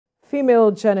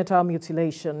Female genital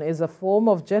mutilation is a form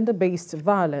of gender-based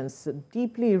violence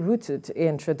deeply rooted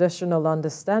in traditional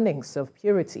understandings of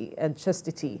purity and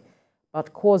chastity,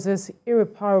 but causes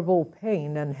irreparable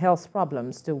pain and health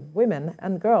problems to women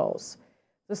and girls.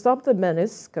 To stop the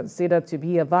menace, considered to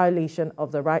be a violation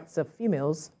of the rights of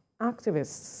females,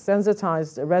 activists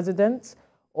sensitized residents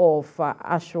of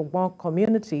Ashogbon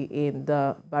community in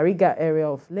the Bariga area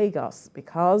of Lagos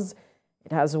because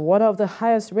it has one of the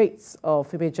highest rates of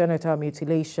female genital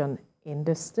mutilation in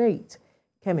the state.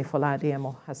 Kemi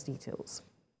Foladiemo has details.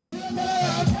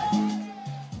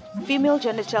 Female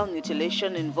genital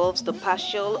mutilation involves the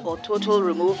partial or total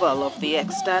removal of the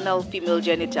external female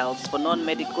genitals for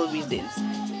non-medical reasons.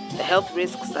 The health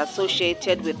risks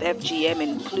associated with FGM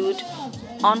include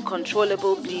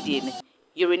uncontrollable bleeding,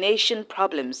 urination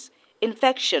problems,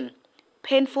 infection,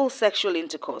 painful sexual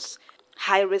intercourse,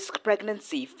 high-risk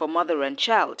pregnancy for mother and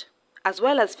child, as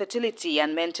well as fertility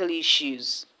and mental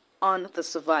issues on the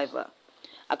survivor.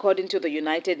 According to the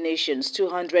United Nations,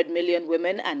 200 million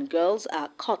women and girls are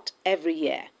caught every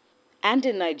year. And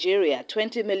in Nigeria,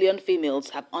 20 million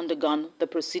females have undergone the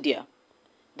procedure.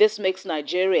 This makes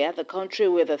Nigeria the country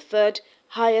with the third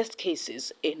highest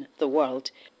cases in the world.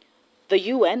 The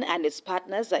UN and its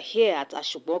partners are here at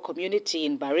Ashogbon community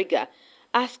in Bariga,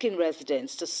 asking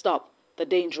residents to stop the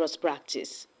dangerous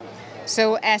practice.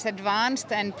 So as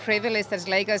advanced and privileged as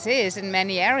Lagos is in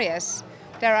many areas,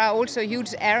 there are also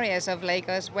huge areas of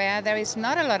Lagos where there is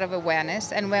not a lot of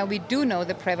awareness and where we do know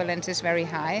the prevalence is very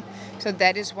high. So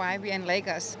that is why we are in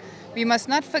Lagos. We must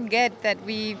not forget that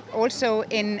we also,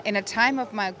 in a time of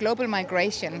global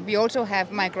migration, we also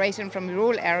have migration from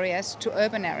rural areas to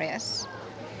urban areas.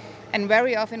 And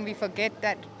very often we forget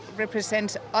that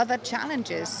represents other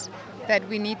challenges that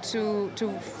we need to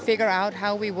figure out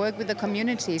how we work with the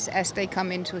communities as they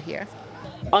come into here.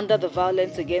 Under the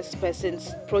Violence Against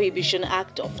Persons Prohibition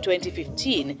Act of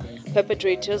 2015,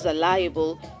 perpetrators are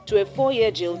liable to a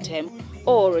 4-year jail term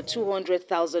or a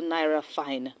 200,000 naira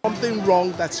fine. Something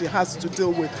wrong that she has to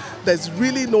deal with. There's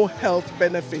really no health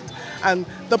benefit. And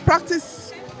the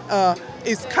practice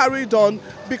is carried on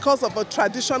because of a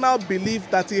traditional belief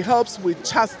that it helps with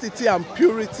chastity and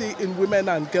purity in women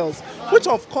and girls, which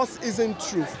of course isn't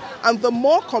true. And the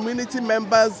more community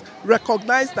members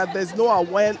recognize that there's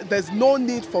no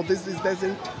need for this, there's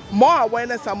more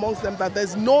awareness amongst them that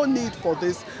there's no need for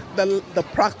this, the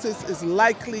practice is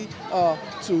likely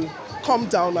to come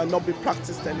down and not be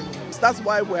practiced anymore. So that's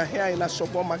why we're here in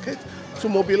Ashogbon Market, to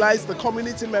mobilize the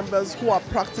community members who are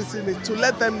practicing it, to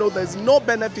let them know there's no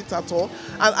benefit at all.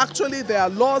 And actually there are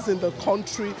laws in the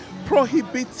country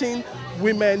prohibiting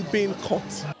women being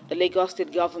caught. The Lagos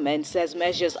State government says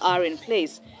measures are in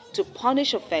place to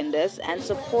punish offenders and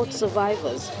support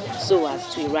survivors so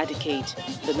as to eradicate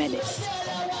the menace.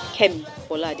 Kemi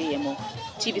Foladiemo,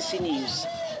 TVC News,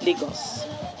 Lagos.